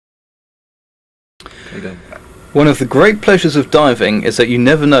There you go. One of the great pleasures of diving is that you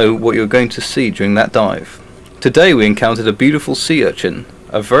never know what you're going to see during that dive. Today we encountered a beautiful sea urchin,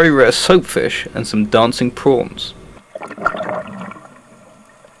 a very rare soapfish, and some dancing prawns.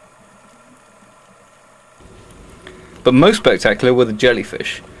 But most spectacular were the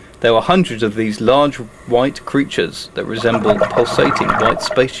jellyfish. There were hundreds of these large white creatures that resembled pulsating white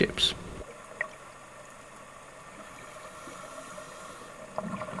spaceships.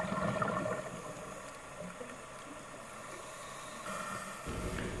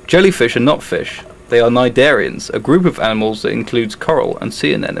 Jellyfish are not fish. They are cnidarians, a group of animals that includes coral and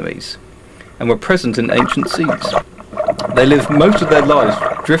sea anemones, and were present in ancient seas. They live most of their lives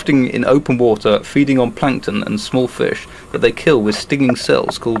drifting in open water, feeding on plankton and small fish that they kill with stinging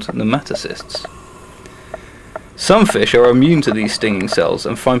cells called nematocysts. Some fish are immune to these stinging cells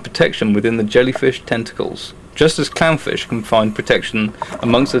and find protection within the jellyfish tentacles, just as clownfish can find protection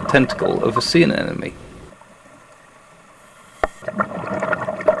amongst the tentacle of a sea anemone.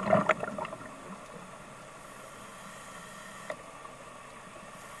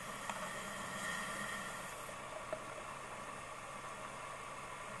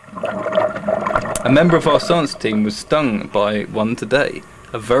 A member of our science team was stung by one today.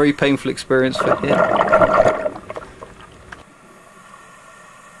 A very painful experience for him.